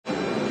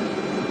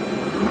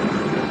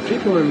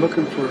people are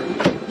looking for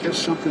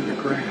just something to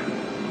grab,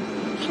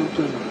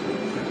 something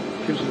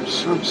that gives them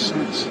some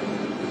sense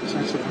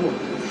of hope.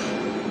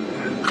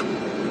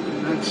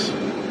 And that's,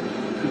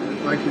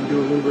 if I can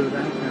do a little bit of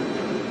that, then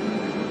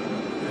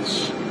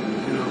it's,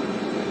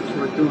 it's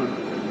worth doing.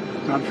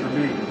 Done for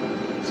me.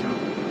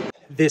 So.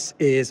 This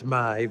is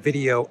my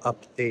video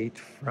update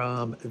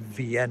from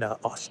Vienna,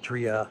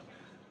 Austria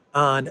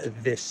on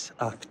this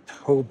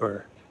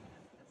October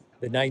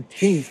the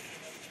 19th.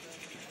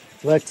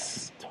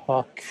 Let's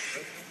talk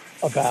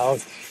about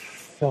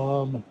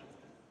some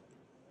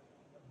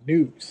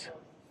news.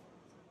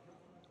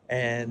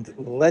 And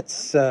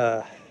let's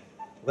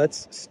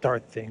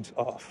start things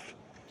off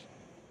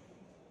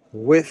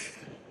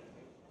with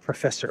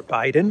Professor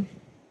Biden,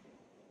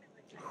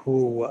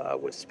 who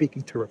was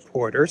speaking to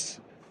reporters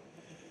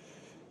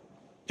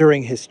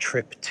during his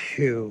trip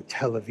to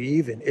Tel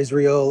Aviv in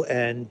Israel,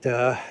 and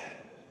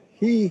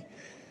he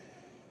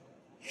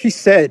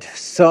said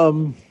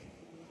some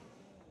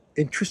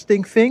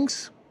interesting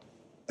things,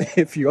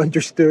 if you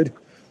understood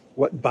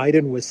what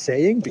Biden was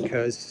saying,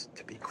 because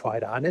to be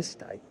quite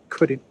honest, I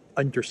couldn't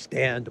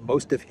understand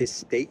most of his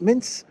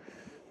statements.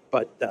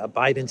 But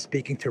Biden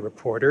speaking to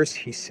reporters,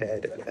 he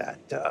said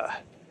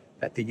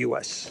that the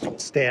U.S. will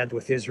stand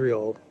with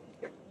Israel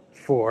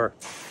for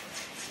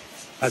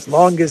as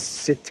long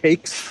as it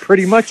takes,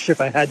 pretty much.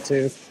 If I had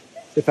to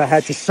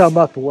sum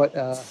up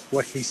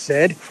what he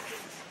said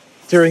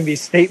during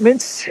these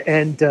statements,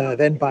 and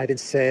then Biden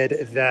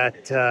said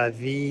that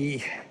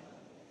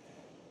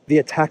the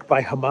attack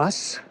by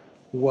Hamas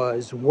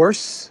was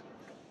worse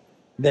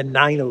than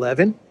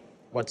 9/11.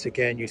 Once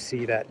again, you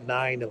see that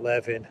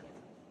 9/11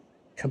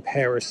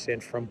 comparison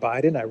from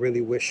Biden. I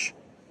really wish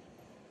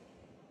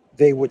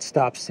they would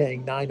stop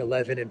saying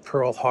 9/11 in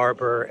Pearl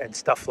Harbor and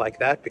stuff like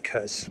that,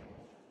 because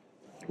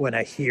when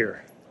I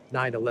hear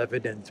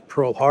 9/11 and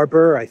Pearl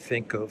Harbor, I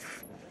think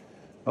of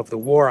the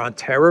war on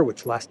terror,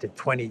 which lasted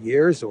 20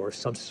 years, or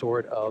some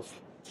sort of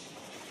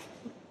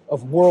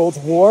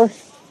world war.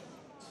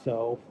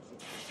 So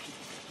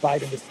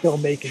Biden is still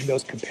making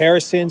those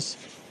comparisons,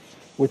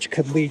 which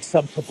could lead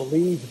some to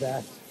believe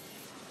that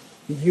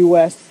the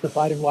U.S., the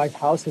Biden White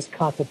House, is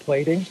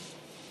contemplating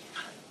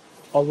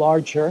a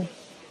larger,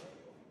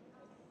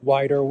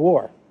 wider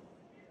war.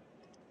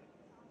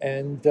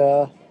 And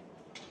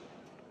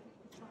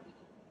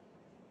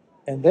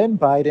then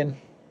Biden,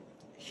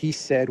 he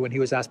said, when he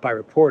was asked by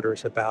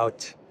reporters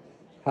about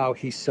how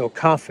he's so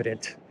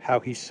confident, how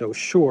he's so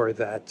sure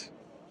that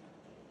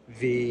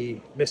the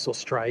missile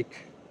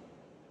strike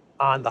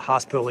on the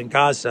hospital in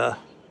Gaza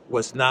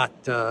was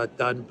not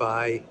done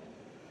by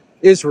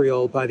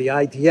Israel, by the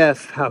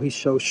IDF, how he's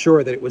so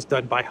sure that it was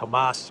done by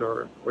Hamas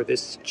or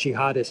this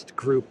jihadist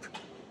group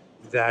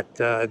that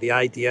the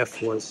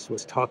IDF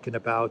was talking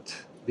about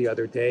the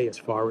other day, as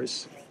far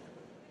as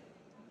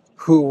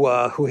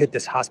who hit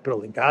this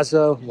hospital in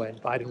Gaza. When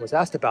Biden was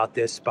asked about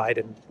this,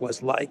 Biden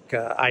was like,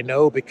 I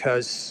know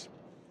because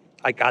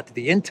I got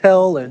the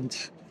intel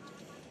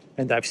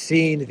and I've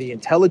seen the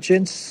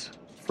intelligence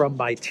from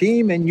my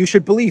team, and you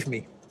should believe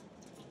me.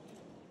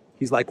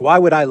 He's like, why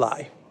would I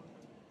lie?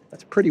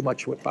 That's pretty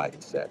much what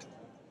Biden said.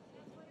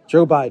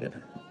 Joe Biden,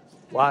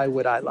 why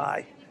would I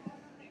lie?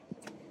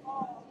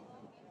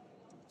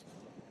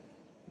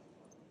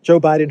 Joe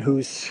Biden,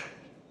 who's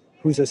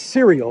a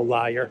serial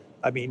liar.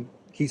 I mean,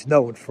 he's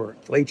known for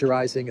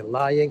plagiarizing and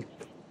lying.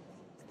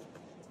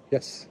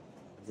 Yes.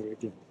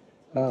 Thank you.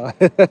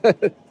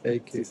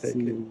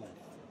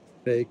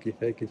 Thank you.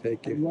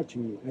 I'm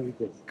watching you every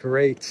day.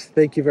 Great.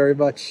 Thank you very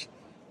much.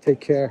 Take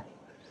care.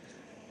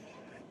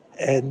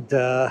 And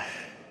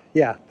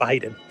yeah,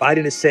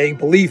 Biden is saying,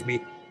 believe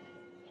me.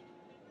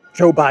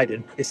 Joe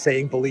Biden is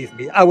saying, believe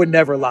me. I would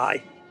never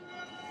lie.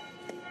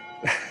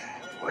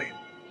 Boy.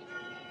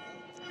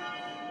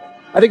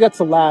 I think that's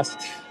the last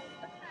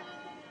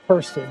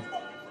person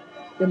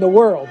in the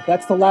world.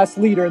 That's the last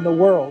leader in the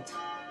world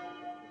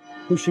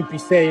who should be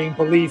saying,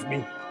 believe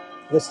me.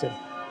 Listen.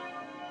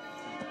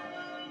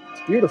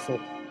 It's beautiful.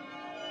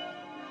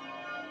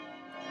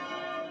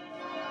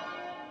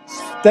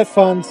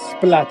 Stefan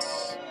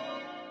Splatz.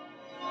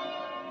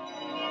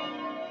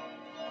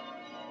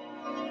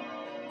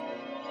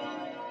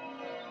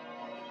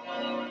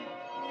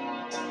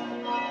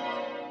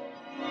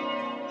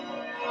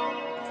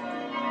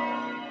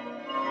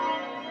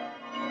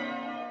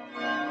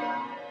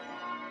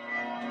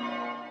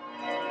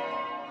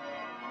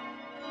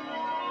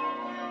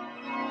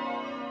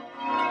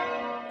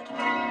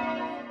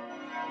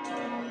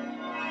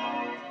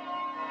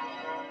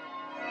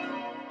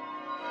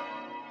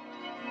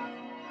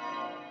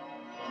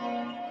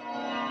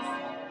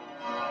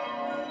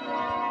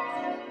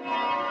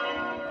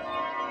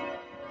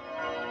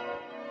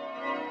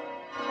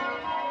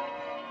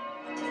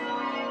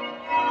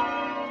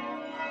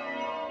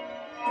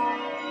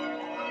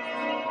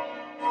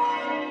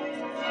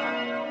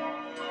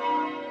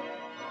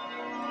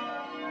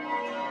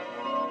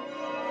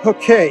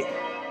 Okay,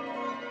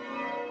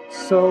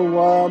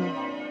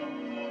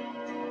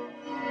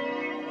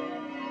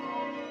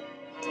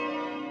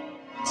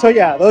 So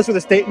yeah, those were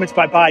the statements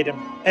by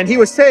Biden. And he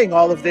was saying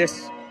all of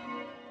this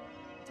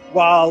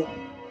while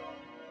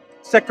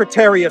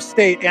Secretary of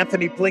State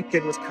Anthony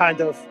Blinken was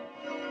kind of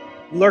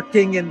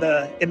lurking in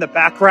the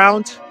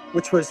background,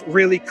 which was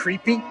really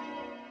creepy.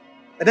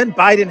 And then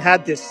Biden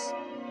had this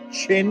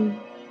chin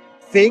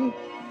thing.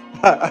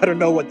 I don't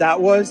know what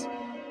that was,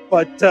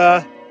 but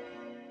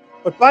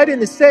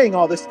Biden is saying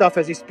all this stuff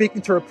as he's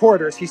speaking to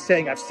reporters. He's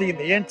saying, "I've seen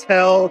the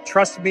intel.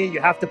 Trust me.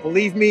 You have to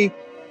believe me.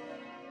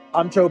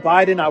 I'm Joe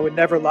Biden. I would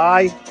never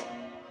lie."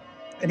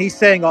 And he's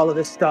saying all of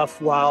this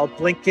stuff while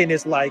Blinken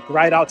is like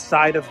right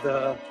outside of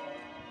the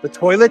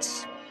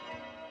toilets,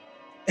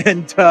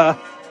 and that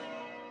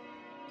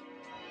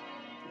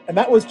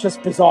was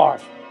just bizarre.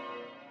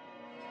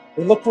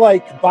 It looked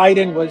like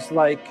Biden was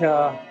like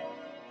a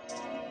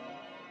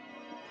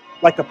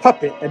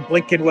puppet, and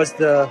Blinken was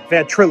the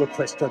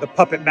ventriloquist or the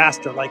puppet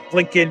master. Like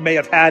Blinken may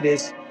have had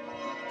his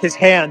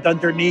hand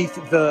underneath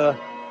the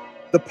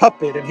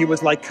puppet, and he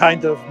was like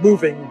kind of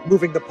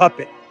moving the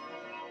puppet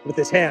with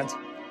his hands.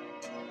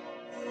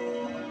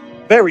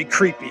 Very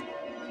creepy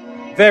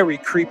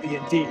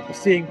indeed.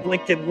 Seeing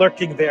Blinken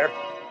lurking there.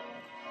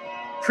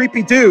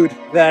 Creepy dude,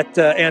 that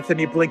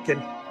Anthony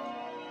Blinken.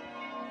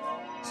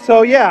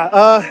 So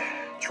yeah,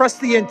 trust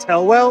the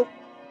intel. Well,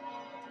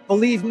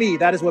 believe me,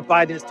 that is what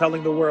Biden is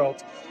telling the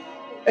world.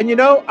 And you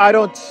know, I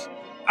don't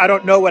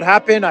know what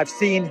happened. I've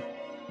seen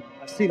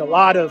a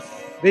lot of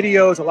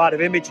videos, a lot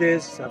of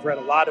images. I've read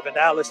a lot of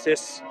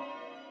analysis.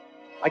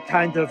 I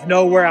kind of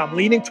know where I'm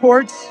leaning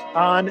towards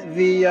on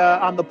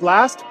the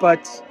blast,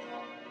 but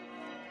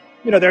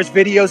you know, there's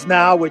videos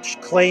now which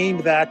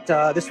claim that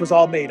this was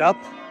all made up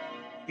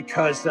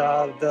because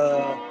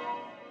the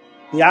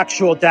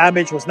actual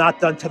damage was not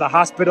done to the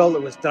hospital.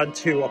 It was done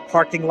to a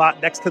parking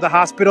lot next to the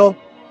hospital.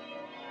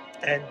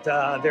 And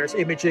there's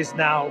images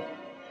now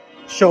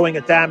showing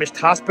a damaged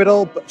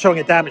hospital, showing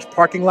a damaged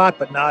parking lot,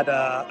 but not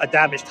a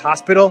damaged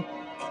hospital.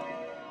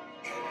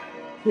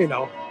 You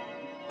know,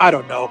 I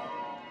don't know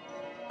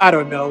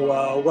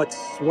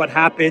what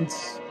happened.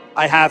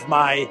 I have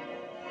my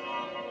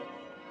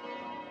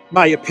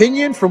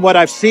opinion from what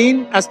I've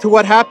seen as to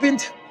what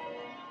happened.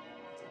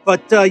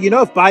 But, you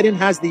know, if Biden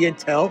has the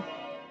intel,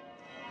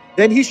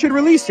 then he should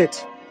release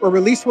it, or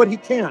release what he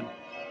can.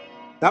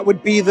 That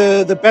would be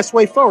the best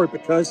way forward,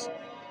 because,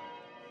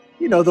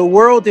 you know, the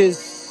world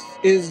is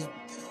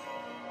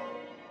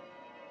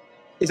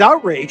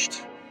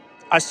outraged.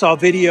 I saw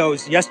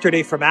videos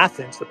yesterday from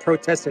Athens. The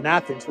protests in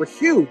Athens were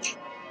huge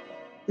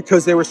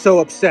because they were so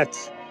upset.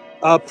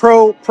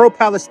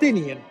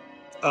 Pro-Palestinian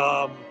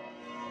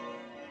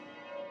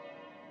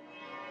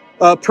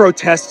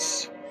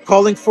protests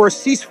calling for a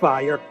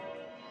ceasefire,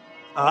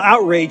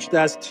 outraged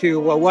as to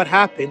what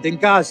happened in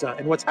Gaza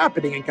and what's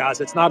happening in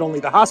Gaza. It's not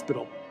only the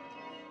hospital.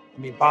 I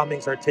mean,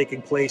 bombings are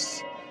taking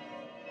place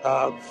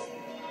on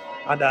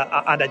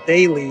a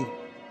daily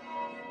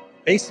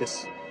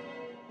basis.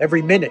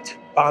 Every minute,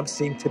 bombs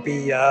seem to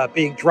be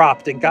being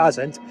dropped in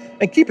Gaza.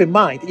 And keep in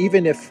mind,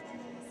 even if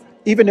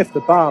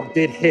the bomb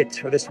did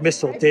hit, or this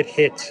missile did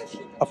hit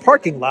a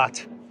parking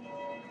lot,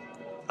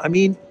 I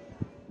mean,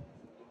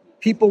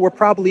 people were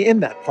probably in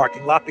that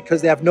parking lot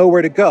because they have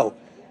nowhere to go.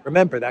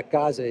 Remember that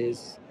Gaza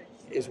is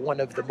one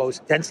of the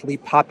most densely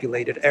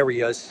populated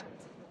areas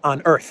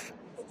on Earth.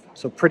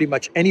 So pretty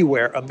much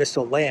anywhere a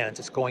missile lands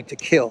is going to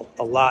kill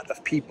a lot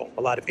of people,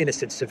 a lot of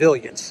innocent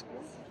civilians,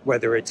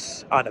 whether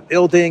it's on a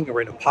building or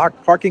in a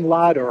parking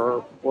lot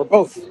or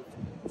both.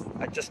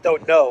 I just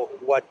don't know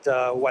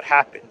what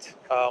happened.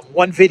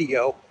 One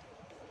video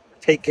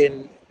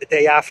taken the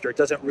day after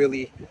doesn't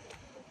really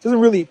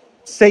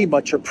say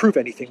much or prove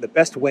anything. The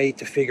best way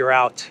to figure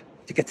out,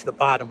 to get to the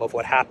bottom of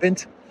what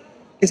happened,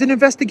 is an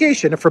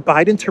investigation, and for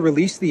Biden to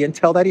release the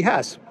intel that he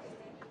has.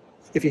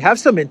 If you have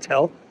some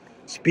intel,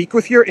 speak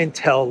with your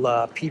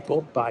intel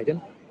people,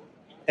 Biden,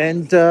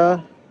 and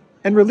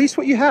release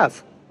what you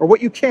have or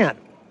what you can,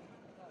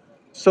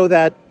 so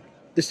that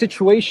the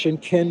situation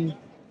can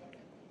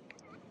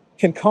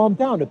calm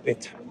down a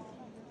bit.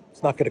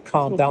 It's not going to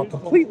calm down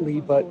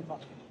completely, but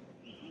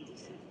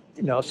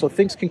you know, so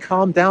things can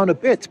calm down a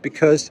bit,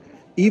 because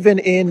even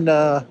in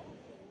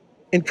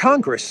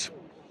Congress,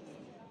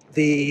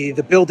 the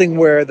building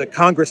where the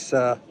Congress,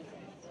 the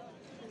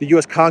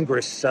U.S.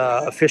 Congress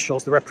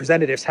officials, the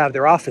representatives have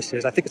their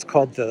offices, I think it's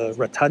called the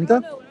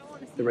Rotunda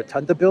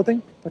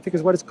building, I think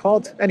is what it's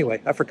called.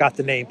 Anyway, I forgot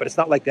the name, but it's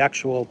not like the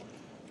actual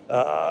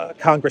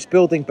Congress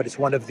building, but it's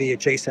one of the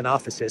adjacent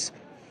offices.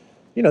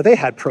 You know, they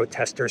had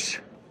protesters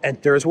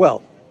enter as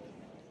well.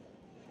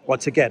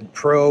 Once again,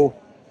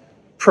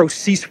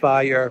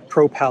 pro-ceasefire,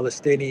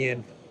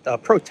 pro-Palestinian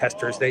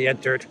protesters. They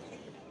entered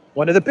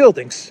one of the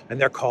buildings,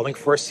 and they're calling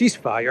for a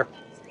ceasefire.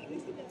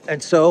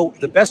 And so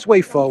the best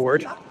way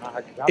forward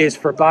is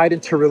for Biden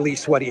to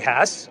release what he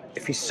has,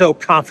 if he's so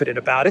confident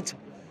about it,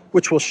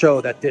 which will show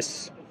that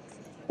this,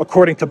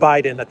 according to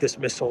Biden, that this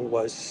missile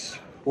was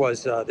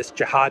this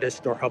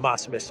jihadist or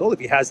Hamas missile. If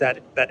he has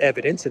that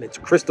evidence and it's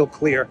crystal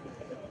clear,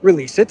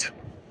 release it.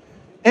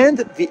 And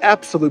the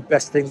absolute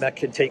best thing that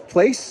can take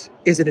place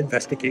is an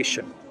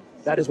investigation.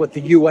 That is what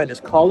the UN is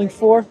calling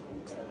for.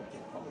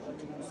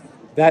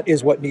 That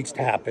is what needs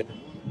to happen.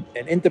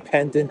 An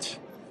independent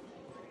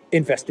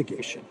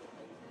investigation.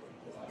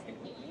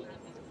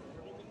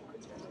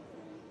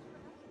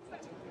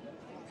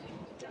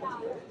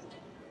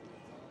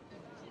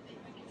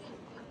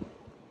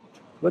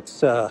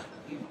 Let's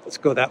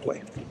go that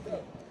way.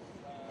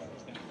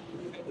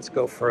 Let's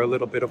go for a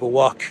little bit of a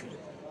walk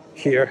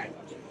here.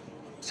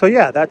 So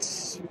yeah,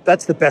 that's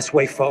the best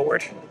way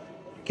forward.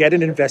 Get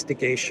an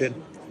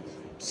investigation,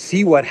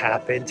 see what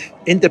happened,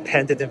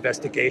 independent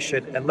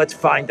investigation, and let's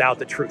find out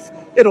the truth.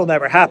 It'll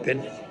never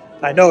happen.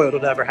 I know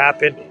it'll never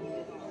happen.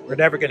 We're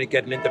never going to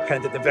get an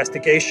independent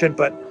investigation,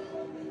 but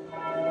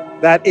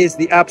that is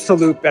the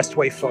absolute best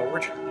way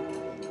forward.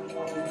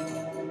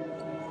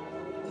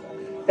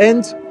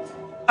 And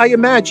I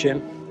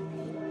imagine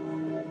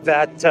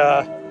that,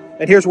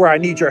 and here's where I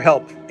need your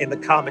help in the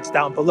comments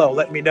down below.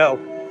 Let me know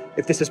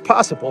if this is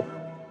possible.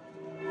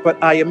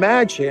 But I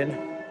imagine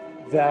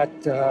that,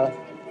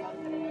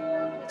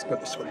 let's go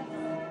this way,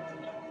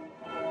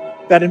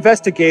 that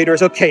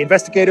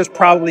investigators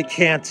probably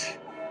can't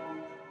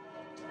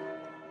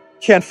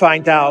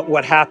find out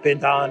what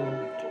happened on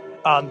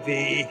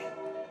the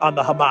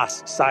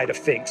Hamas side of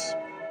things,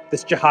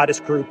 this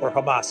jihadist group or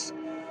Hamas.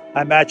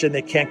 I imagine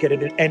they can't get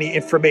any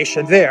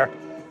information there.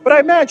 But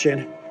I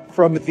imagine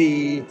from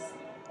the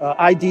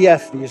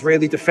IDF, the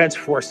Israeli Defense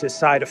Forces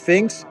side of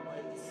things,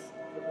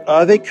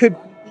 they could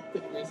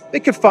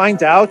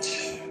find out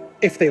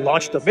if they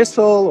launched a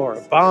missile or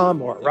a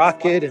bomb or a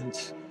rocket, and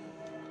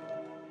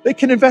they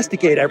can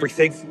investigate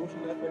everything.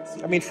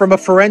 I mean, from a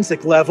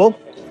forensic level,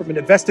 from an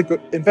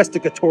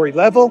investigatory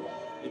level,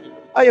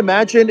 I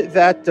imagine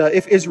that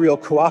if Israel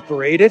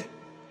cooperated,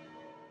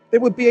 they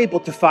would be able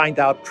to find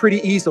out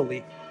pretty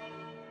easily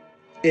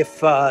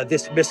if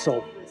this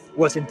missile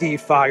was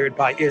indeed fired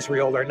by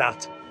Israel or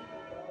not.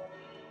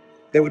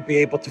 They would be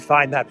able to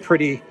find that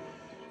pretty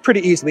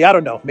easily. I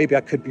don't know, maybe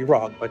I could be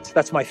wrong, but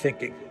that's my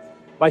thinking.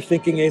 My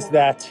thinking is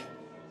that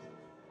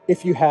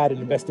if you had an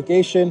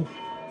investigation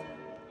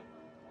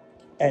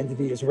and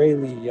the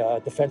Israeli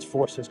Defense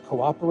Forces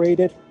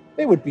cooperated,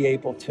 they would be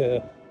able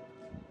to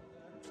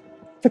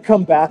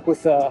come back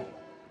with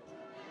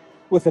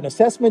an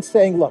assessment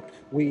saying, look,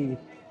 we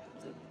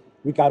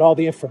got all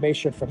the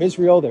information from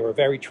Israel. They were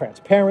very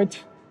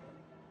transparent.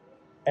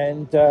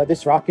 And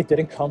this rocket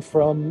didn't come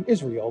from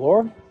Israel,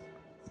 or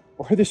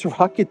this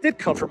rocket did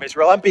come from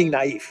Israel. I'm being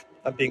naive.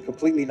 I'm being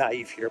completely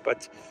naive here.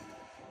 But,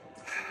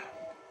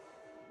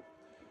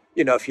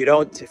 you know, if you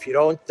don't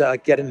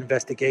get an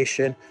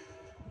investigation,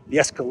 the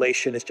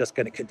escalation is just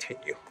going to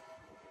continue.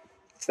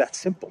 It's that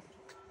simple.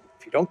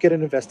 If you don't get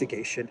an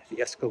investigation, the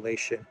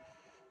escalation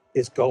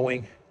is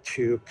going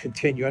to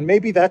continue. And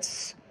maybe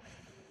that's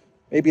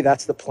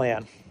the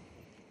plan.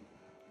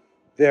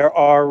 There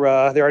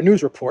are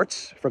news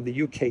reports from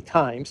the UK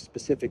Times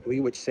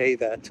specifically which say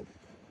that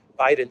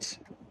Biden's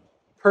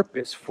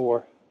purpose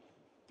for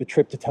the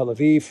trip to Tel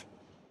Aviv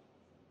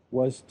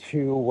was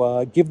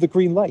to give the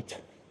green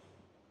light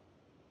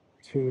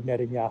to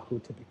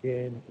Netanyahu to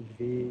begin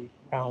the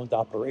ground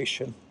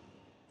operation.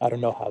 I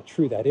don't know how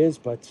true that is,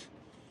 but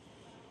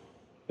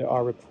there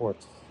are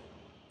reports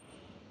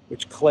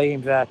which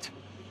claim that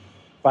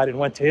Biden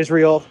went to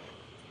Israel.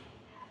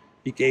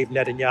 He gave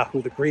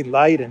Netanyahu the green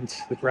light, and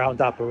the ground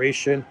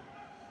operation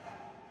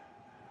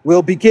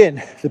will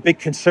begin. The big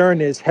concern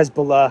is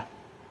Hezbollah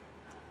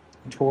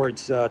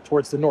towards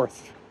the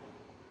north.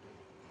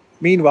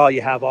 Meanwhile,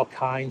 you have all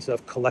kinds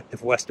of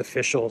collective West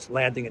officials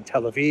landing in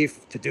Tel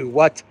Aviv to do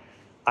what?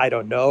 I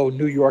don't know.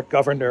 New York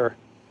Governor,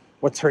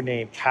 what's her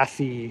name?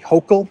 Kathy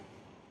Hochul,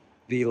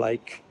 the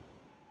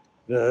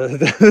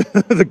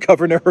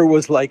governor who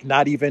was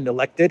not even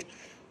elected.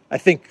 I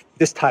think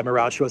this time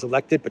around she was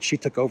elected, but she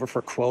took over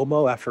for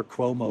Cuomo after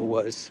Cuomo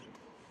was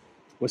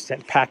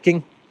sent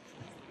packing.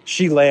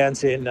 She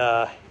lands in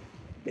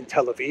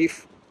Tel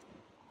Aviv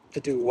to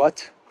do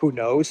what? Who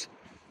knows?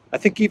 I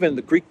think even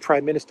the Greek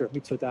Prime Minister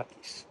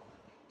Mitsotakis,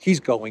 he's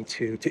going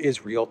to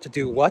Israel to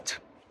do what?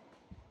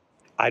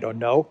 I don't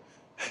know.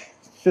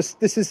 This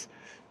is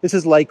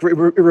like,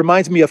 it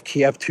reminds me of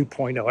Kiev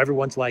 2.0.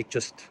 Everyone's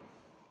just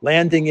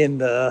landing in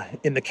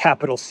the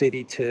capital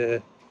city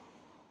to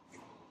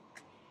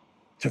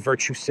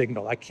virtue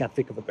signal. I can't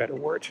think of a better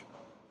word.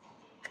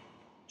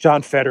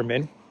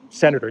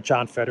 Senator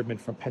John Fetterman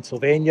from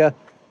Pennsylvania,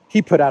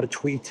 he put out a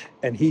tweet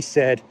and he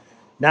said,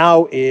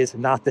 now is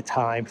not the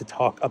time to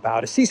talk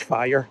about a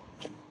ceasefire.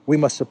 We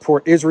must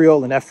support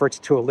Israel in efforts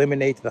to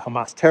eliminate the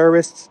Hamas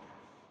terrorists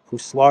who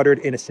slaughtered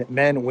innocent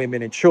men,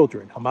 women, and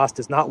children. Hamas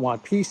does not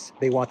want peace.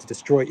 They want to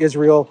destroy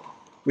Israel.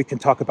 We can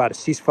talk about a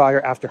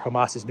ceasefire after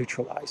Hamas is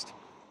neutralized,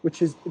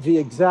 which is the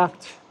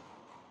exact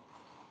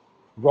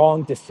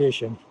wrong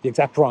decision, the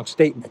exact wrong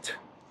statement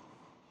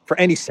for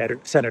any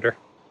senator,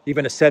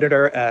 even a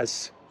senator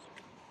as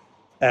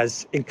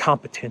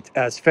incompetent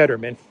as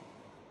Fetterman.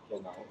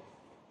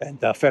 And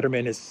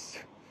Fetterman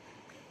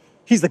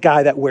he's the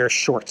guy that wears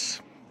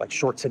shorts, like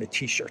shorts and a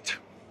t-shirt.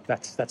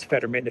 That's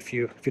Fetterman if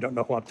you don't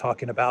know who I'm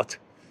talking about.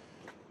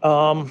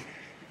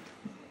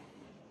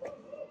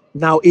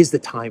 Now is the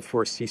time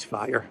for a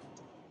ceasefire.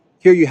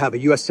 Here you have a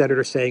U.S.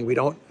 senator saying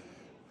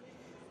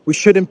we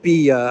shouldn't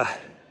be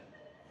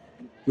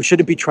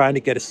trying to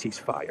get a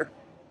ceasefire,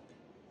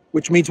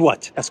 which means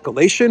what?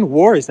 Escalation,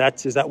 war? Is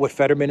that what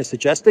Fetterman is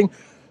suggesting?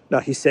 No,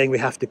 he's saying we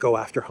have to go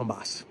after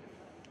Hamas.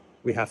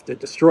 We have to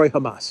destroy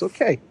Hamas.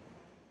 Okay,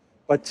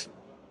 but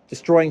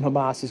destroying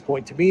Hamas is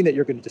going to mean that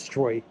you're going to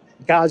destroy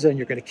Gaza and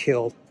you're going to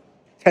kill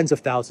tens of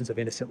thousands of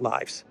innocent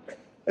lives.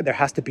 And there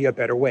has to be a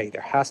better way.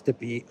 There has to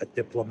be a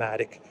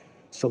diplomatic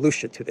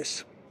solution to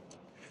this.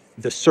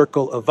 The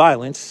circle of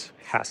violence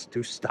has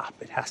to stop.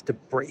 It has to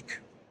break.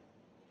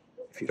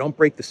 If you don't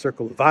break the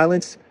circle of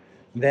violence,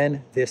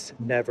 then this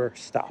never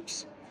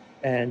stops.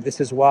 And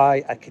this is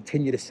why I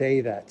continue to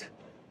say that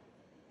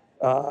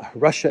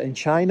Russia and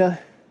China,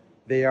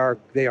 they are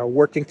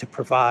working to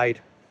provide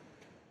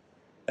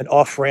an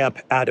off-ramp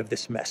out of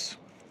this mess.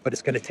 But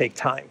it's going to take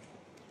time.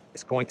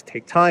 It's going to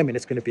take time, and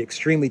it's going to be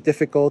extremely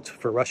difficult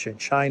for Russia and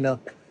China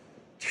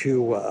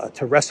to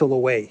wrestle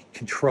away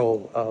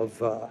control of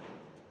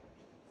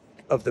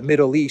the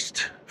Middle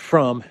East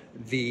from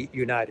the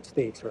United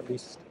States, or at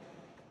least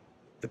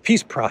the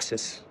peace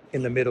process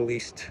in the Middle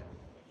East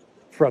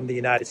from the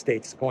United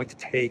States. Is going to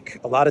take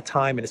a lot of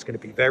time, and it's going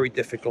to be very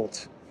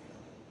difficult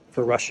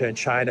for Russia and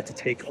China to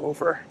take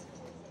over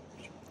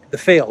the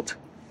failed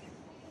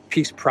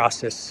peace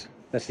process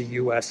that the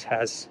U.S.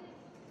 has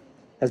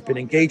been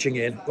engaging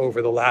in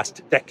over the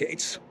last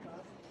decades.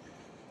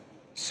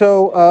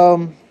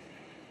 So,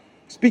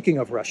 speaking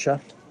of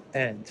Russia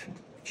and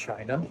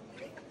China,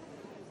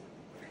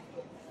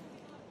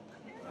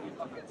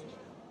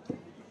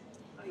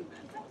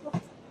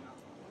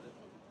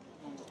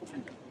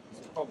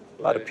 a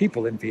lot of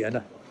people in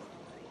Vienna.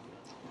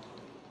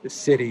 This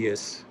city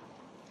is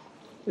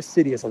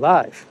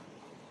alive.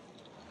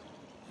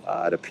 A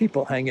lot of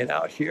people hanging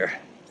out here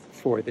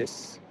for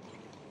this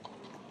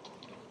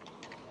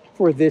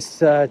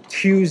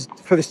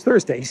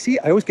Thursday. You see,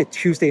 I always get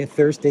Tuesday and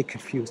Thursday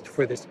confused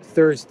for this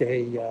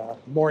Thursday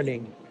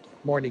morning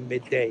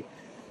midday.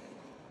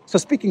 So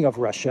speaking of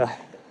Russia,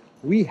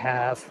 we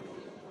had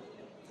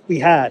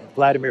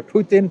Vladimir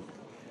Putin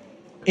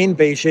in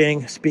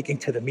Beijing speaking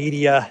to the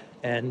media,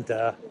 and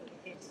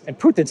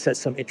Putin said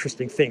some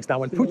interesting things. Now,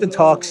 when Putin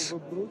talks,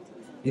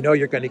 you know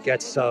you're going to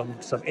get some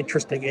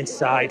interesting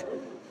insight.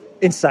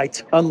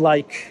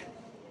 Unlike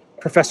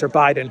Professor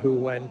Biden, who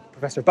when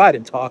Professor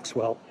Biden talks,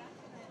 well,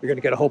 you're going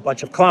to get a whole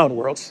bunch of clown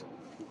worlds.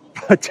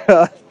 But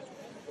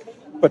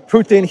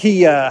Putin,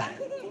 he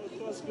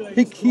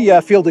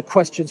fielded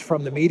questions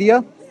from the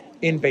media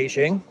in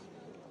Beijing,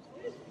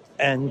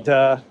 and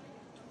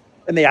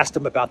they asked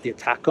him about the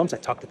ATACMS. I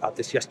talked about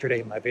this yesterday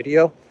in my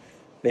video.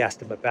 They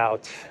asked him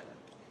about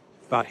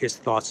his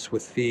thoughts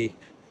with the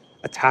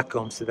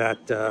ATACMS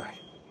that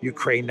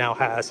Ukraine now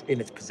has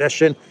in its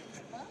possession.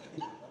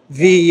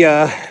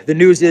 The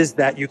news is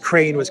that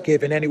Ukraine was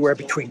given anywhere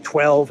between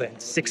 12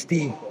 and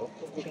 60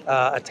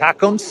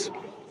 ATACMS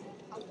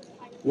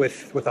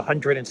with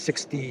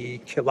 160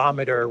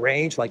 kilometer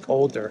range, like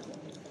older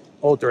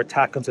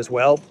ATACMS as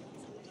well,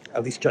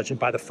 at least judging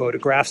by the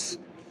photographs.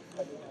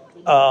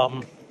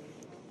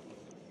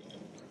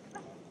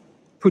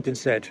 Putin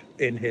said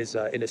in his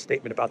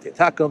statement about the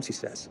ATACMS, he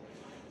says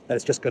that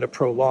it's just going to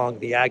prolong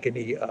the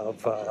agony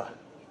of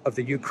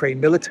the Ukraine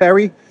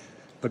military.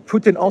 But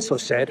Putin also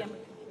said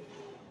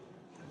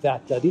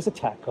that these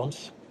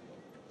ATACMS,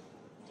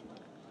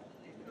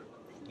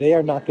 they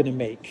are not going to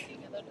make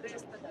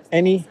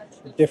any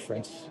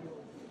difference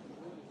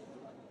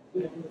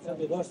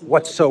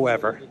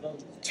whatsoever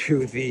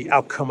to the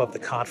outcome of the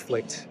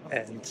conflict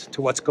and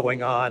to what's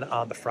going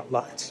on the front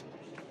lines.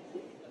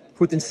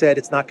 Putin said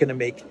it's not going to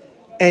make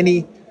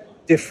any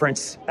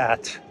difference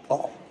at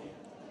all.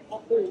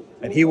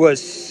 And he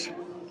was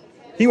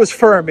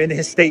firm in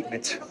his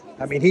statement.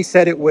 I mean, he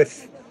said it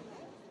with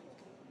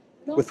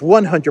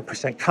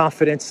 100%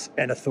 confidence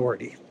and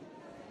authority.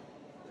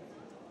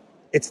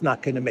 It's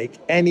not going to make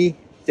any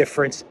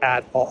difference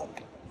at all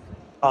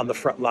on the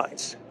front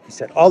lines. He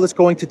said all it's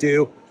going to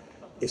do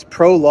is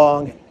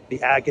prolong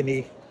the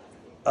agony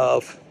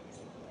of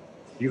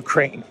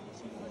Ukraine.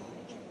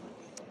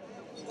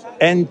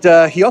 And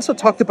he also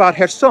talked about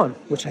Kherson,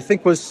 which I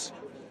think was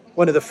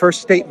one of the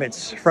first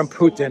statements from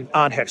Putin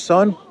on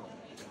Kherson,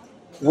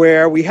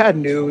 where we had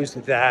news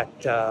that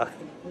the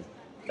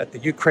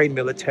Ukraine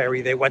military,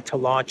 they went to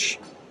launch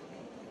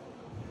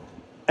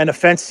an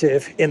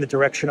offensive in the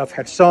direction of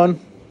Kherson.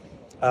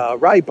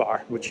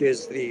 Rybar, which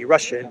is the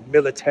Russian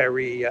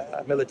military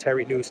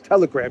news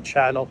telegram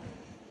channel,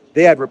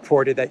 they had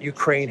reported that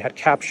Ukraine had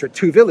captured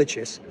 2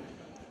 villages.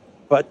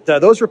 But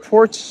those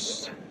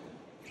reports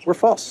were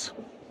false.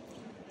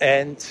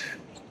 And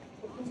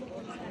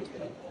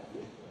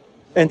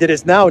it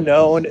is now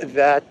known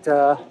that,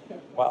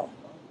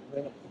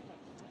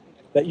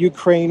 that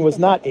Ukraine was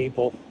not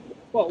able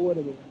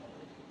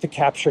to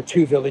capture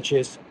 2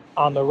 villages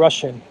on the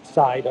Russian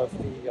side of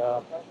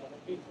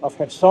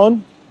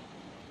Kherson.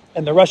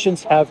 And the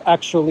Russians have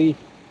actually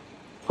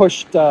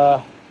pushed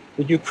the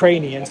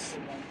Ukrainians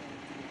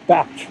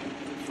back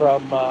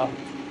from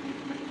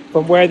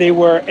from where they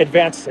were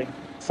advancing.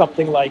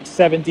 Something like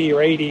 70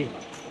 or 80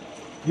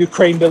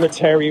 Ukraine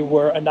military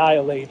were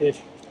annihilated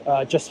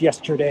just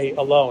yesterday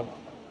alone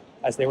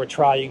as they were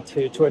trying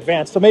to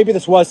advance. So maybe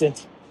this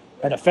wasn't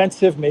an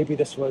offensive, maybe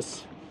this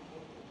was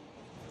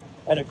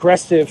an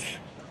aggressive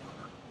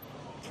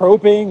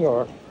probing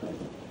or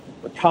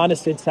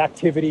reconnaissance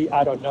activity,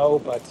 I don't know,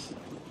 but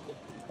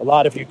a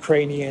lot of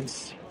Ukrainian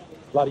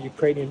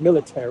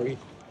military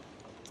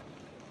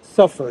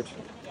suffered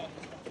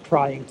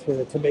trying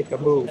to make a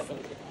move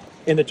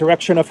in the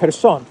direction of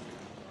Kherson.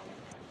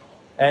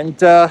 And,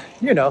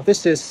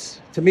 this is,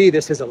 to me,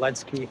 this is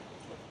Zelensky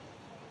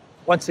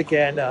once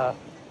again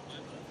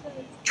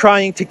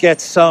trying to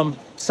get some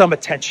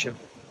attention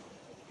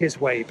his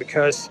way,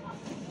 because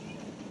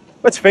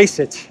let's face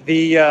it,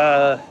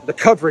 the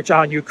coverage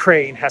on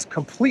Ukraine has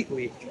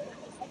completely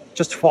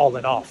just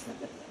fallen off.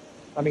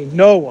 I mean,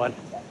 no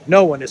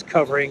one is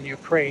covering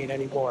Ukraine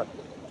anymore.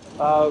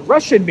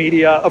 Russian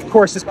media, of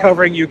course, is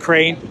covering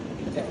Ukraine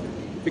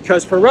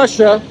because for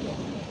Russia,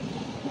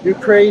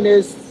 Ukraine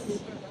is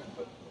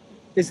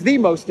the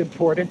most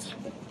important.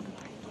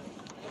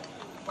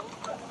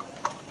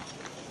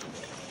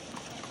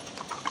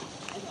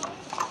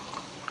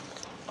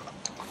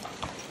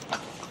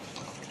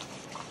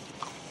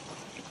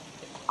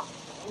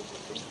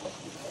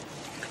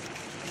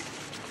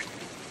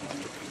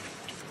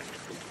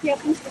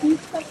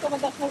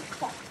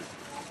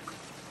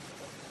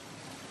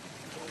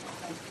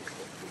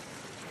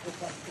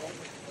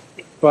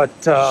 But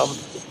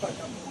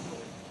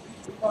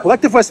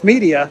collective West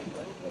media,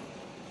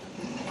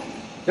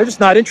 they're just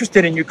not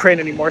interested in Ukraine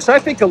anymore. So I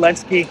think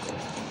Zelensky,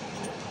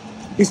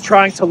 he's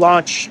trying to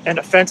launch an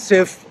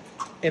offensive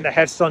in the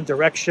Kherson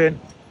direction.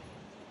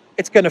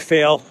 It's going to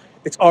fail.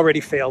 It's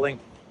already failing.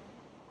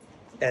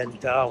 And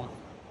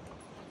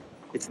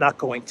it's not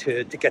going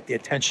to get the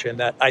attention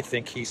that I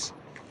think he's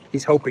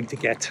hoping to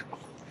get.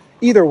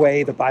 Either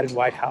way, the Biden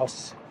White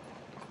House,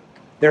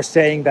 they're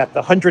saying that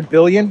the $100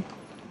 billion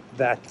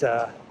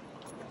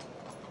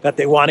that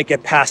they want to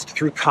get passed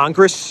through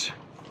Congress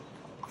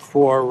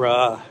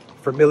for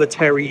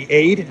military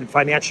aid and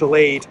financial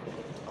aid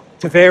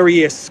to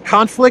various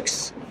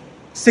conflicts,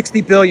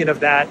 60 billion of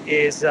that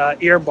is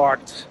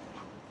earmarked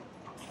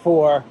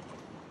for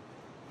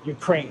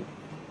Ukraine.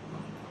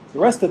 The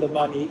rest of the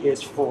money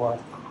is for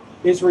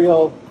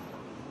Israel,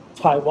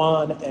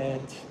 Taiwan,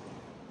 and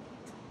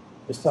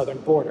the southern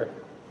border.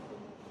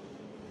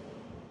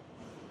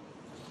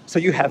 So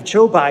you have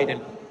Joe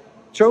Biden,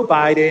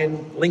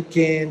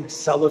 Blinken,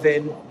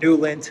 Sullivan,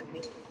 Newland.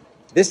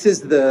 This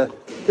is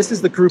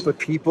the group of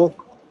people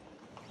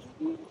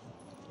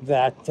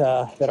that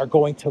are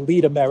going to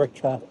lead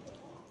America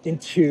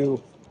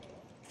into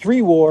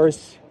 3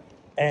 wars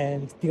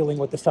and dealing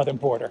with the southern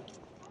border.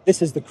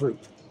 This is the group.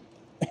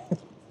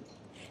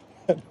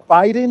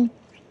 Biden,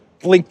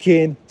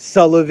 Blinken,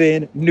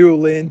 Sullivan,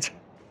 Newland,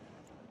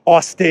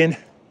 Austin.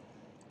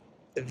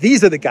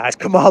 These are the guys.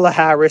 Kamala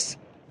Harris.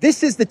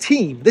 This is the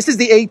team. This is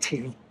the A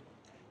team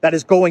that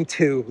is going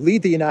to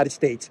lead the United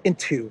States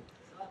into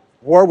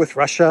war with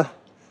Russia,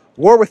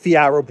 war with the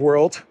Arab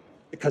world,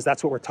 because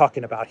that's what we're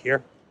talking about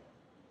here,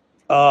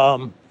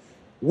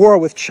 war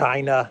with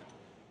China,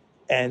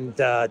 and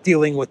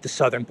dealing with the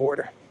southern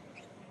border.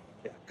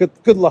 Yeah,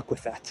 good luck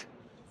with that.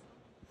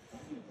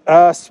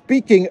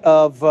 Speaking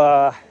of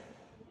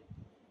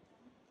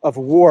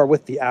war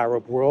with the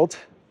Arab world,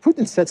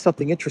 Putin said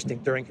something interesting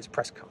during his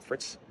press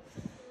conference.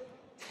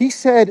 He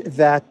said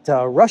that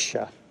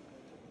Russia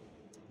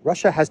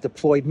has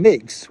deployed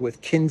MiGs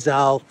with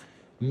Kinzhal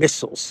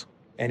missiles.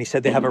 And he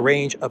said they have a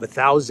range of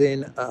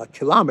 1,000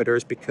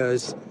 kilometers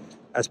because,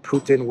 as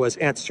Putin was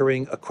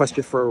answering a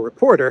question for a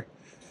reporter,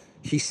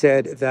 he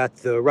said that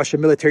the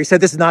Russian military, he said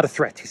this is not a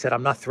threat. He said,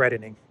 I'm not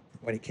threatening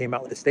when he came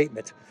out with a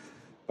statement.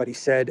 But he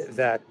said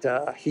that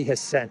he has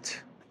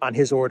sent, on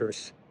his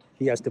orders,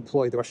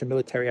 the Russian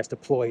military has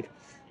deployed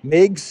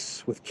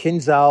MiGs with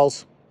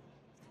Kinzhals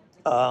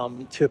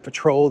to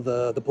patrol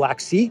the Black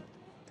Sea.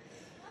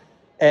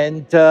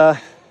 And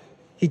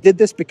he did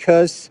this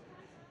because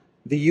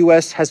the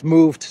U.S. has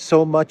moved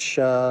so much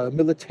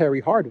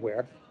military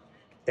hardware,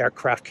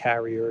 aircraft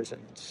carriers,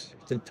 and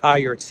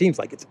it seems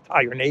like its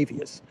entire Navy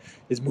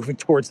is moving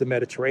towards the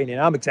Mediterranean.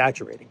 I'm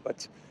exaggerating,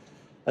 but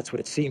that's what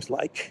it seems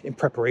like in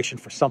preparation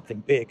for something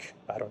big.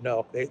 I don't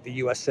know. The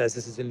U.S. says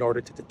this is in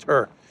order to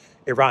deter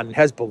Iran and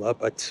Hezbollah,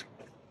 but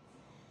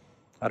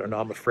I don't know.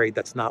 I'm afraid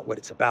that's not what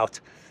it's about.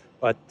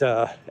 But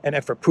and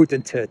then for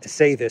Putin to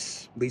say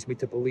this leads me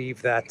to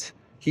believe that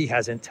he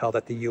has intel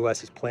that the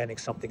U.S. is planning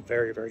something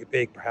very, very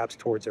big, perhaps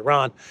towards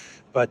Iran.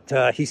 But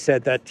he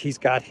said that he's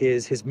got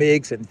his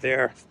MiGs, and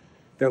they're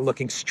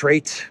looking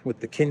straight with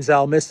the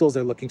Kinzhal missiles.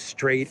 They're looking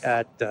straight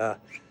at the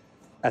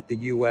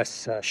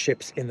U.S.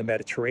 ships in the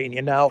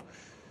Mediterranean. Now,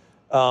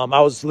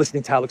 I was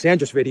listening to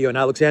Alexander's video, and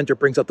Alexander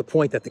brings up the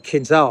point that the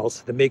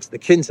Kinzhals, the MiGs, the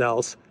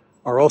Kinzhals,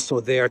 are also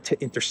there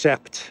to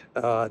intercept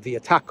the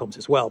ATACMS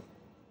as well,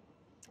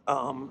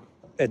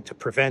 and to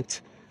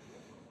prevent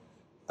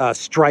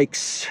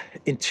strikes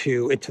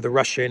into the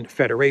Russian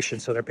Federation.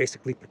 So they're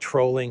basically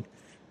patrolling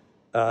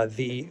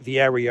the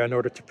area in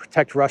order to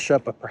protect Russia,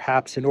 but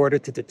perhaps in order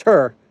to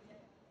deter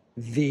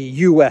the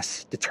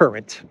U.S.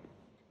 deterrent.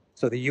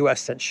 So the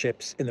U.S. sent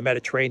ships in the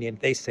Mediterranean,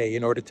 they say,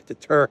 in order to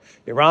deter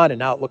Iran, and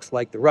now it looks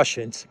like the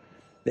Russians,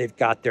 they've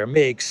got their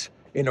MiGs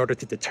in order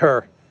to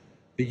deter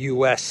the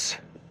U.S.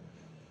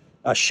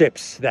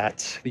 Ships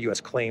that the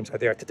U.S. claims are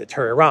there to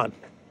deter Iran.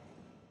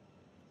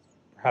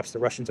 Perhaps the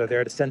Russians are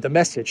there to send a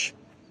message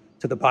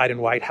to the Biden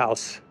White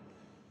House,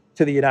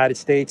 to the United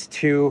States,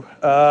 to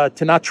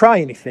not try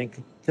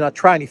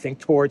anything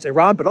towards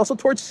Iran, but also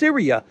towards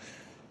Syria.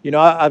 You know,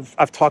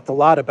 I've talked a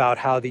lot about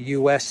how the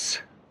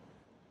U.S.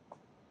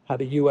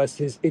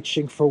 is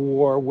itching for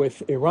war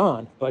with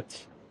Iran,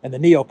 and the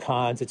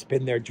neocons, it's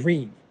been their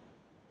dream,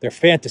 their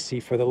fantasy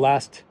for the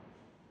last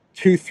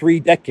 4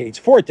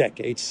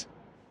 decades,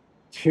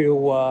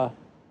 to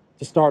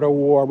start a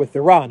war with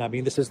Iran. I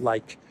mean, this is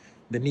like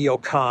the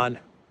neocon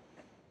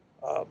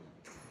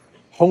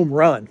home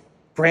run,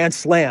 grand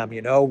slam,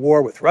 you know,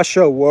 war with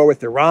Russia, war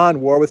with Iran,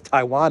 war with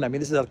Taiwan. I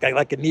mean, this is like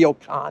a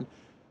neocon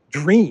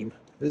dream.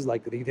 This is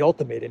like the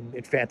ultimate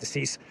in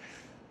fantasies.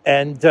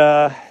 And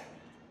I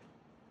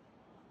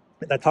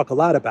talk a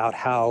lot about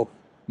how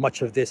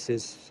much of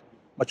these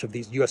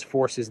U.S.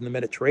 forces in the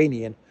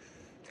Mediterranean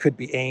could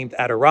be aimed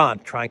at Iran,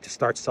 trying to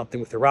start something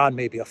with Iran,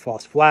 maybe a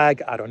false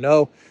flag, I don't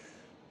know.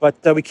 But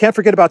we can't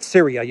forget about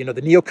Syria. You know,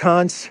 the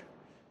neocons,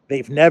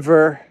 they've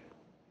never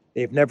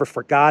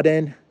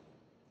forgotten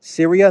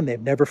Syria, and they've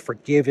never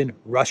forgiven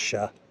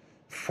Russia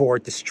for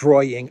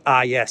destroying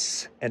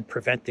IS and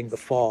preventing the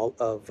fall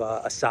of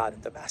Assad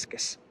in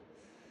Damascus.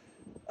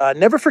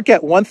 Never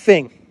forget one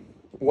thing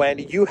when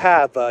you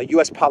have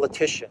U.S.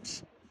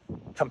 politicians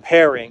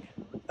comparing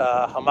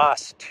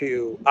Hamas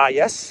to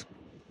IS.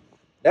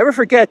 Never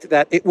forget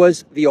that it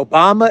was the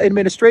Obama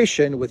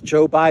administration with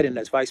Joe Biden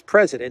as vice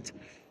president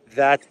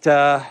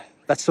that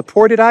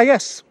supported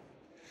IS.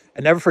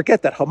 And never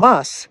forget that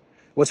Hamas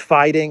was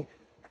fighting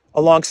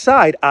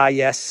alongside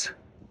IS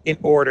in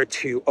order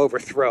to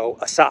overthrow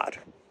Assad.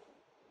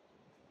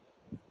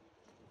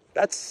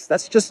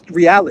 That's just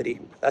reality.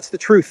 That's the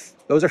truth.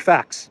 Those are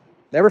facts.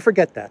 Never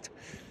forget that.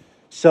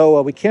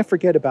 So we can't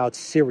forget about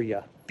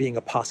Syria being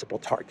a possible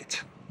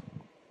target,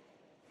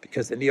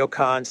 because the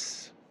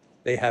neocons,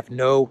 they have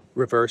no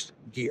reverse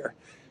gear.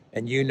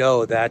 And you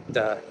know that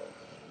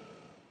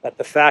that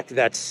the fact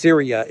that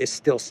Syria is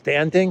still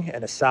standing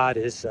and Assad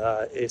is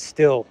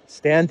still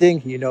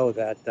standing, you know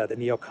that the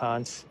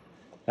neocons,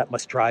 that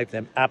must drive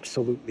them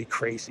absolutely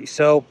crazy.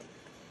 So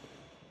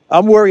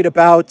I'm worried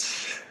about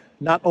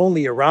not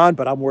only Iran,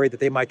 but I'm worried that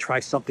they might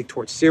try something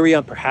towards Syria.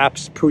 And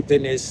perhaps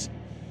Putin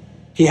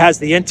he has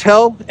the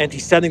intel and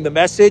he's sending the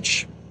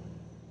message,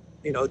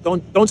 you know,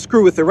 don't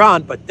screw with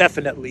Iran, but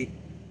definitely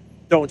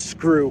don't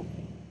screw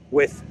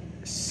with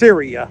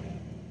Syria.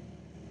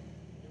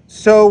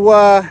 So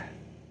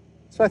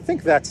I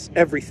think that's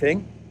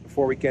everything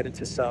before we get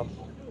into some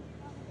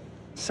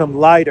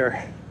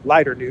lighter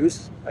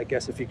news, I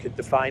guess, if you could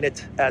define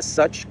it as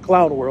such,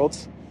 clown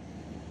worlds.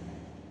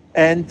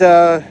 And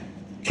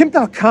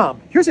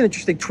Kim.com, here's an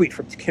interesting tweet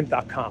from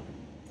Kim.com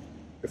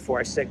before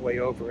I segue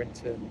over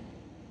into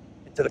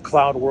the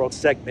clown world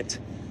segment.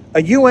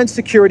 A UN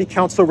Security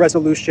Council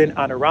resolution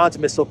on Iran's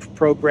missile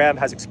program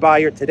has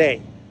expired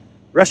today.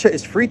 Russia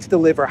is free to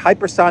deliver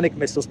hypersonic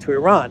missiles to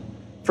Iran.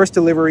 First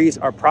deliveries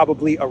are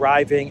probably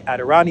arriving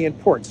at Iranian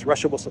ports.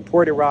 Russia will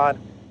support Iran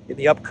in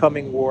the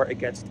upcoming war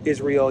against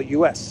Israel,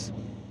 U.S.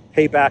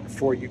 Payback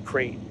for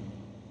Ukraine.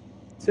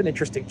 It's an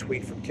interesting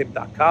tweet from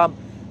Kim.com.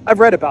 I've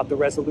read about the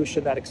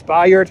resolution that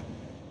expired,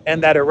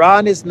 and that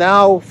Iran is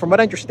now, from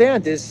what I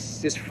understand,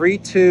 is free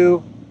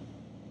to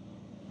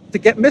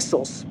get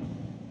missiles.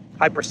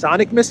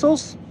 Hypersonic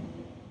missiles,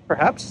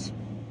 perhaps.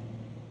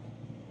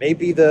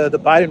 Maybe the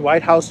Biden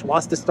White House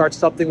wants to start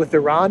something with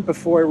Iran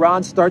before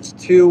Iran starts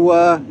to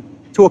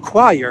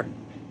acquire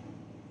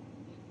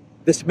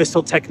this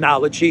missile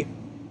technology.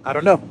 I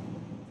don't know.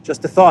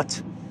 Just a thought.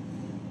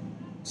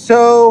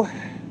 So,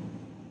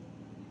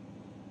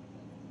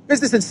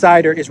 Business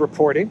Insider is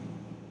reporting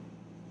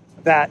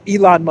that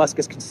Elon Musk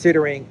is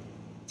considering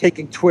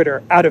taking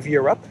Twitter out of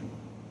Europe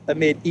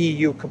amid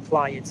EU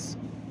compliance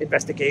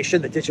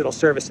investigation, the Digital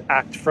Service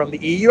Act from the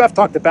EU. I've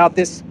talked about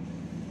this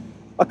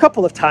a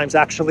couple of times,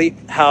 actually,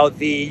 how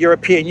the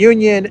European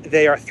Union,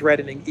 they are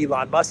threatening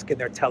Elon Musk, and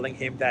they're telling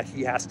him that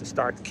he has to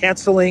start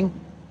canceling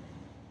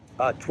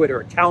Twitter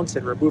accounts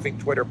and removing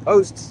Twitter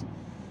posts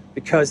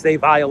because they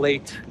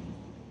violate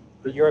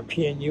the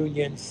European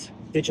Union's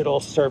Digital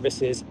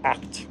Services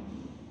Act.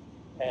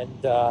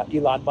 And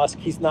Elon Musk,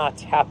 he's not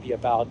happy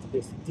about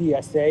this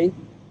DSA,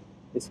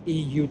 this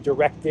EU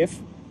directive.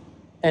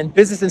 And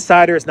Business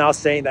Insider is now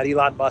saying that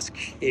Elon Musk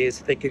is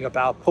thinking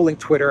about pulling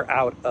Twitter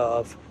out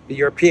of the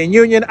European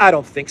Union. I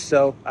don't think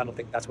so. I don't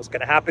think that's what's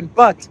going to happen.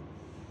 But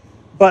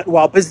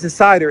while Business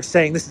Insider is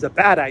saying this is a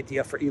bad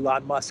idea for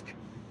Elon Musk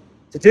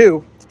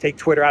to take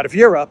Twitter out of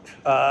Europe,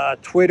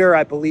 Twitter,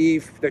 I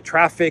believe, the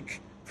traffic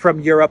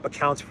from Europe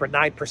accounts for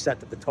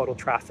 9% of the total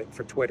traffic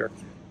for Twitter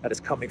that is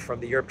coming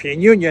from the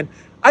European Union.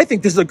 I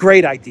think this is a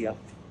great idea.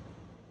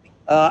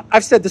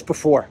 I've said this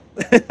before.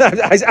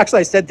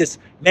 I said this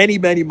many,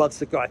 many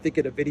months ago. I think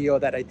in a video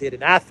that I did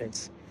in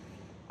Athens.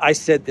 I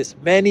said this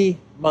many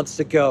months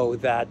ago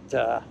that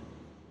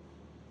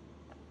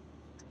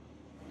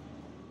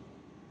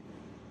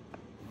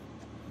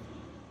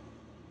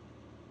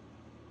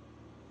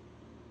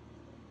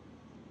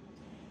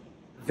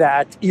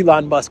that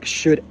Elon Musk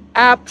should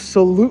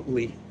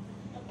absolutely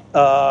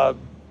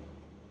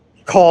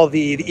call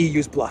the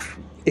EU's bluff.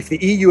 If the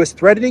EU is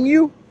threatening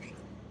you,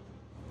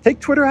 take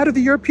Twitter out of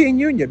the European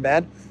Union,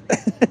 man.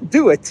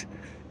 Do it.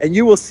 And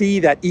you will see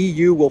that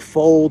EU will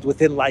fold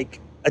within like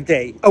a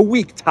day, a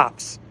week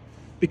tops.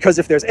 Because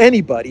if there's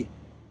anybody,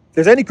 if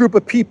there's any group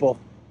of people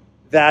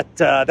that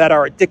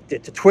are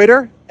addicted to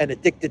Twitter and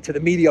addicted to the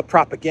media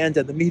propaganda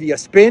and the media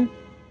spin,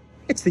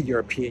 it's the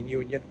European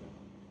Union.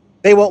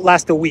 They won't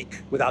last a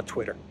week without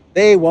Twitter.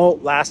 They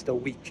won't last a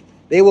week.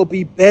 They will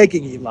be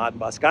begging Elon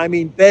Musk,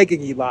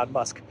 begging Elon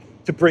Musk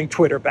to bring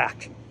Twitter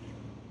back.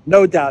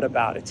 No doubt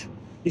about it.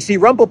 You see,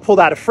 Rumble pulled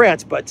out of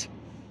France, but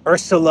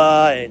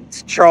Ursula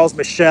and Charles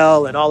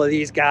Michel and all of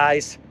these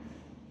guys,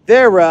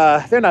 they're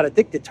not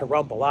addicted to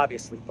Rumble,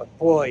 obviously, but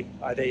boy,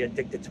 are they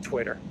addicted to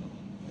Twitter.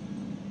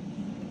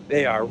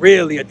 They are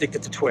really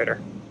addicted to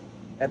Twitter.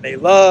 And they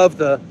love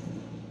the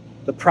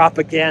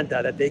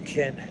propaganda that they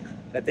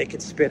can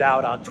spit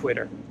out on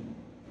Twitter.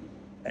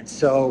 And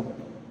so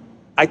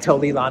I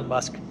tell Elon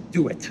Musk,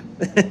 do it.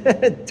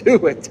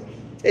 Do it.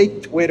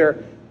 Take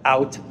Twitter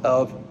out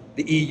of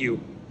the EU.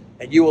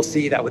 And you will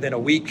see that within a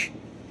week,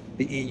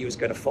 the EU is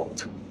going to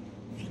fold.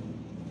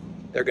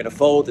 They're going to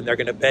fold and they're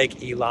going to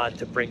beg Elon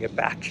to bring it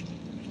back.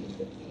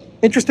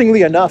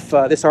 Interestingly enough,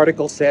 this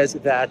article says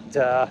that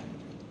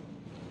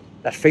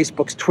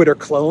Facebook's Twitter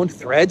clone,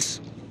 Threads,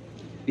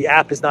 the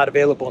app is not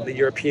available in the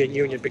European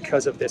Union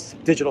because of this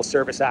Digital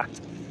Service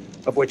Act,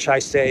 of which I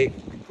say,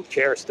 who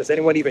cares? Does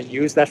anyone even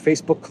use that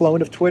Facebook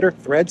clone of Twitter,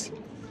 Threads?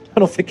 I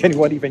don't think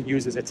anyone even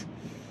uses it.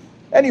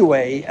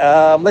 Anyway,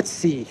 let's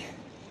see.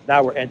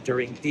 Now we're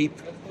entering deep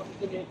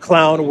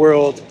clown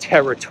world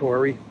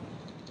territory.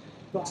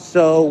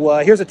 So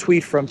here's a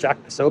tweet from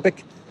Jack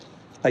Posobiec.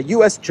 A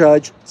U.S.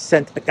 judge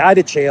sent a guy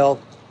to jail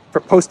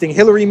for posting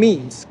Hillary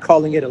memes,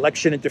 calling it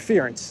election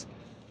interference.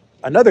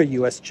 Another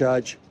U.S.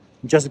 judge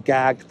just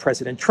gagged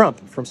President Trump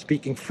from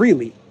speaking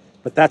freely,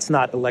 but that's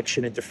not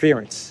election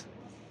interference.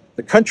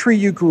 The country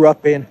you grew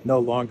up in no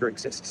longer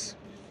exists.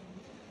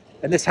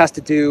 And this has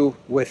to do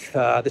with,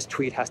 this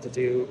tweet has to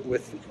do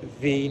with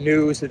the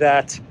news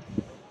that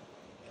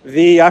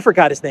I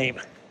forgot his name,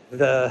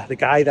 the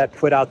guy that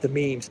put out the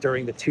memes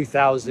during the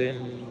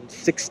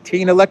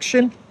 2016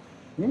 election,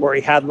 where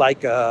he had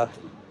like an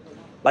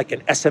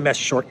SMS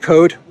short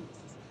code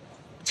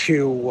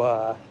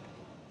to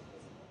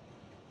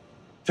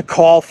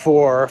call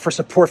for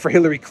support for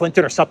Hillary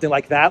Clinton or something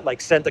like that,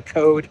 like send an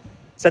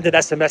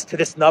SMS to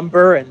this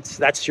number and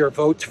that's your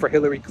vote for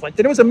Hillary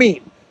Clinton. It was a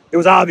meme. It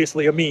was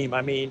obviously a meme.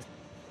 I mean,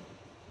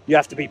 you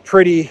have to be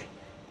pretty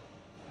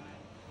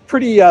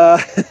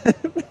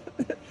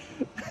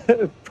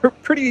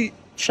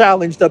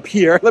challenged up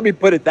here. Let me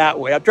put it that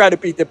way. I'm trying to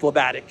be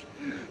diplomatic.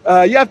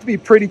 You have to be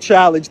pretty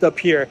challenged up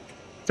here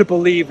to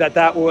believe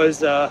that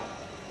was an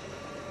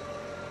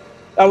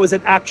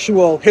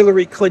actual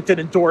Hillary Clinton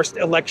endorsed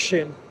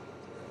election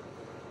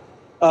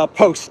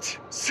post.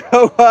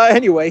 So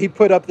anyway, he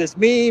put up this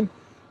meme,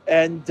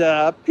 and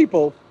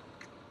people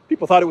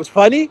thought it was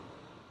funny,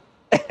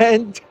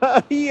 and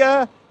he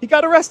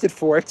got arrested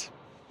for it.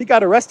 He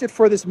got arrested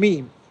for this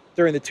meme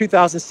during the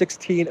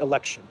 2016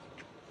 election.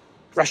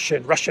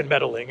 Russian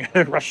meddling,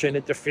 Russian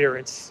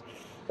interference.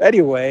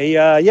 Anyway,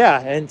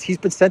 yeah, and he's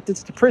been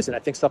sentenced to prison. I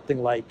think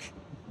something like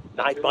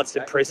 9 months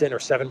in prison or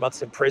 7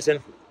 months in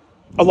prison,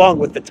 along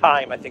with the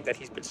time I think that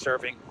he's been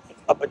serving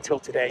up until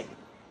today.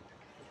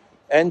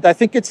 And I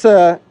think it's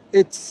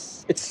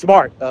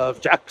smart of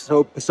Jack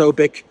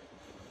Posobiec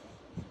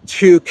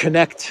to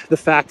connect the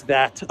fact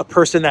that a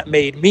person that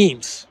made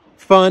memes,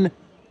 fun,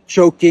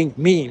 joking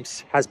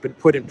memes, has been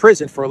put in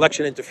prison for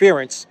election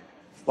interference,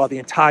 while the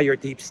entire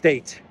deep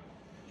state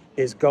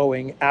is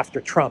going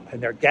after Trump,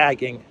 and they're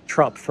gagging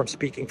Trump from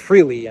speaking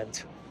freely,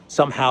 and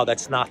somehow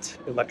that's not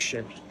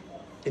election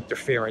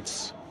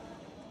interference.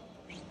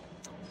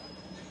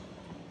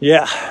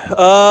 Yeah.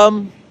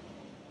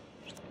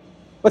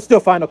 Let's do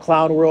a final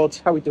clown world.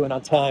 How are we doing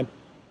on time?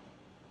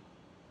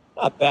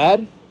 Not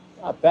bad.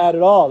 Not bad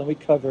at all. And we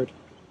covered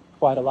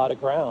quite a lot of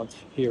ground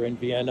here in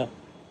Vienna.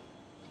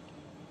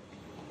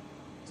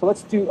 So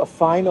let's do a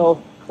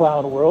final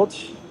clown world.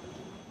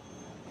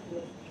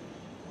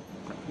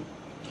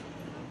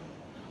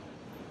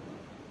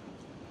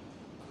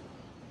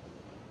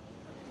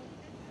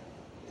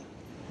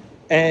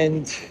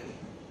 And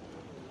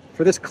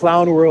for this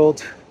clown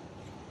world,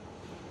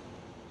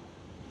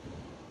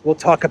 we'll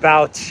talk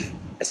about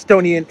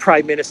Estonian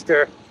Prime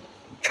Minister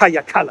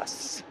Kaja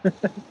Kallas.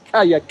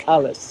 Kaja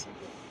Kallas,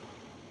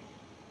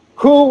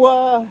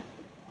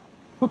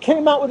 who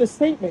came out with a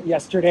statement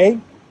yesterday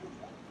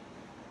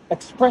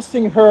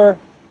expressing her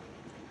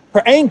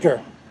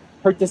anger,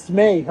 her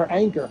dismay, her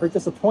anger, her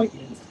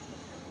disappointment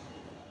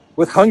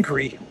with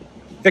Hungary,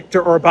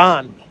 Viktor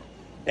Orban,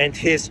 and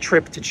his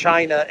trip to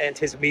China and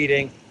his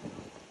meeting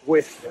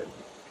with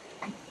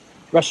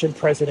Russian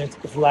President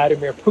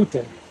Vladimir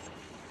Putin.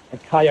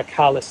 And Kaja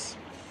Kallas,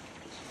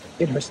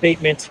 in her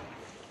statement,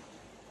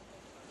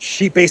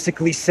 she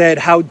basically said,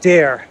 how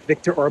dare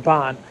Viktor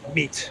Orban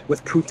meet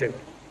with Putin?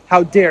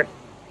 How dare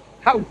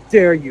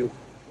you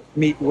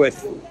meet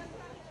with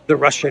the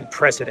Russian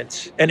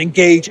president and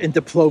engage in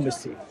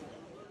diplomacy?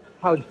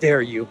 How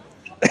dare you?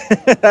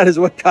 That is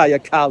what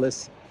Kaja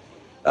Kallas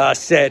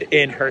said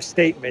in her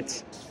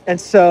statement. And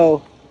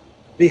so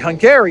the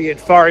Hungarian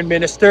foreign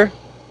minister,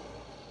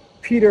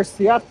 Peter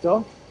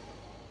Szijjártó,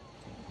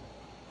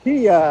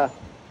 he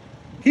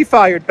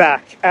fired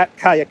back at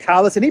Kaja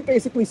Kallas, and he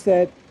basically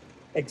said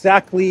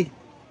exactly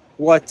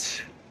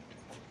what.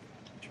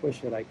 Which way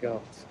should I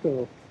go?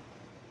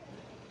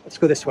 Let's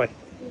go this way.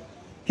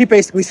 He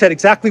basically said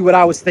exactly what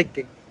I was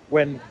thinking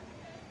when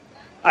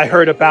I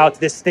heard about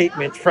this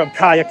statement from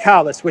Kaja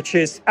Kallas, which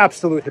is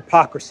absolute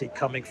hypocrisy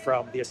coming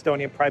from the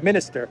Estonian Prime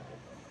Minister.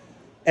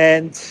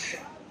 And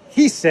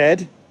he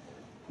said,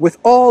 with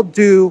all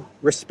due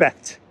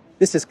respect,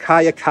 this is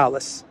Kaja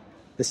Kallas,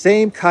 the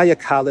same Kaja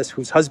Kallas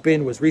whose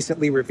husband was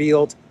recently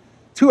revealed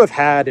to have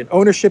had an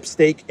ownership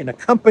stake in a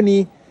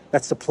company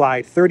that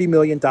supplied $30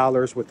 million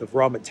worth of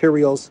raw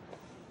materials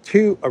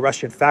to a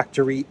Russian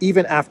factory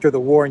even after the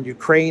war in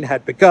Ukraine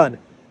had begun.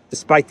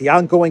 Despite the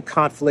ongoing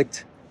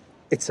conflict,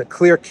 it's a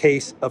clear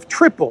case of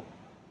triple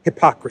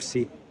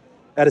hypocrisy.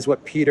 That is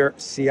what Peter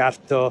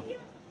Szijjártó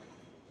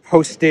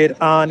posted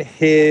on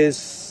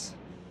his,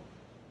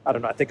 I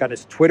don't know, I think on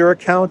his Twitter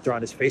account or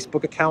on his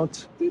Facebook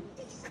account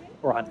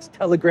or on his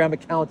Telegram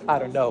account. I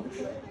don't know.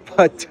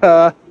 But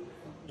I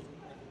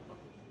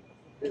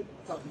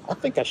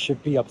think I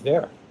should be up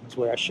there. That's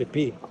where I should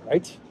be,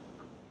 right?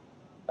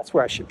 That's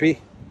where I should be.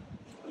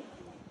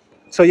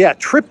 So yeah,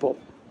 triple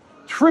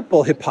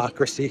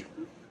hypocrisy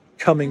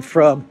coming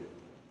from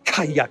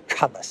Kaja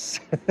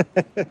Kallas.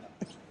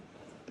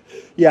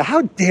 Yeah,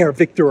 how dare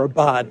Viktor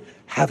Orban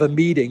have a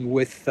meeting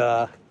with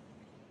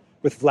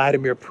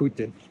Vladimir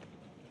Putin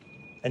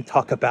and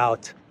talk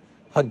about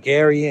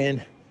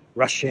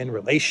Hungarian-Russian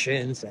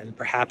relations and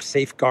perhaps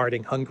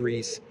safeguarding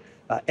Hungary's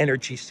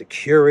energy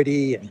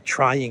security and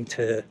trying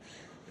to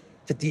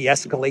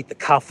de-escalate the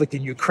conflict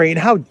in Ukraine.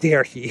 How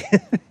dare he?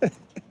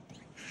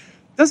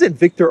 Doesn't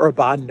Viktor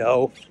Orban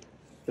know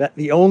that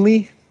the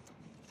only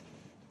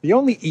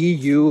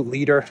EU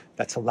leader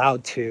that's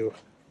allowed to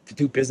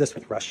do business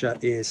with Russia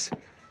is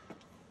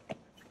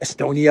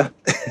Estonia?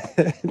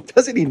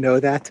 Doesn't he know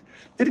that?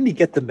 Didn't he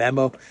get the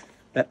memo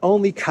that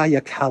only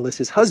Kaja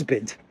Kallas'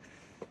 husband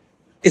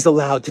is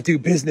allowed to do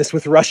business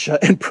with Russia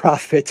and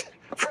profit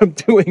from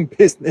doing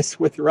business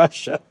with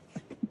Russia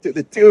to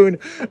the tune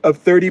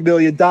of $30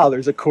 million,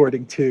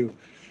 according to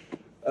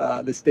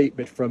the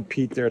statement from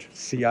Peter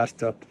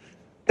Szijjártó.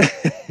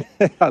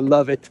 I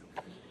love it.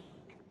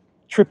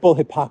 Triple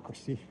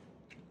hypocrisy.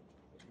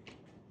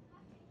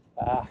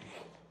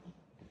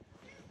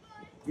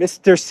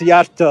 Mr.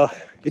 Szijjártó,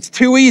 it's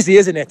too easy,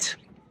 isn't it?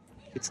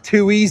 It's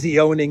too easy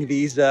owning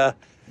these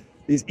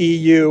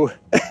EU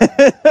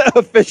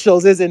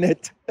officials, isn't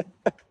it?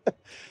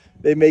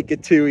 They make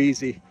it too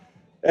easy.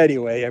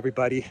 Anyway,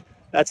 everybody,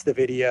 that's the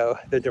video,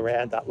 the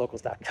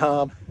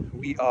Duran.locals.com.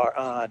 We are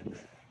on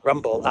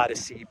Rumble,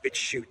 ODYSEE,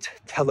 BitChute,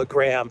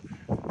 Telegram,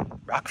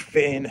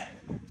 Rockfin,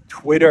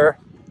 Twitter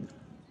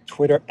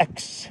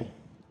X,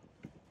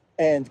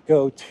 and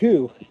go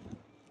to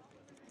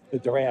the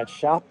Duran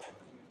shop.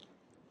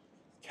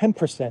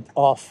 10%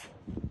 off.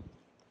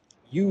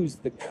 Use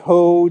the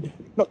code,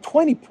 no,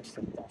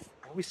 20% off.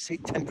 I always say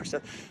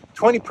 10%.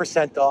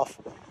 20% off.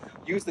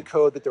 Use the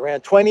code, the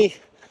Duran20.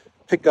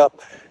 Pick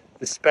up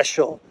the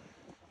special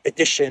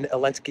edition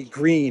Elensky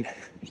green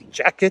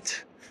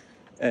jacket.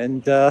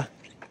 And I'm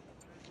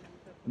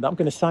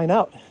going to sign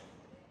out.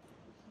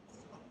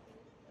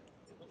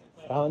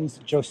 Franz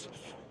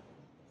Joseph.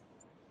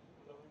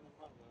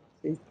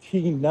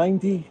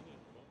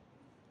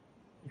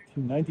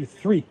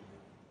 1893.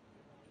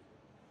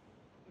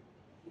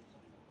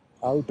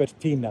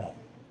 Albertina.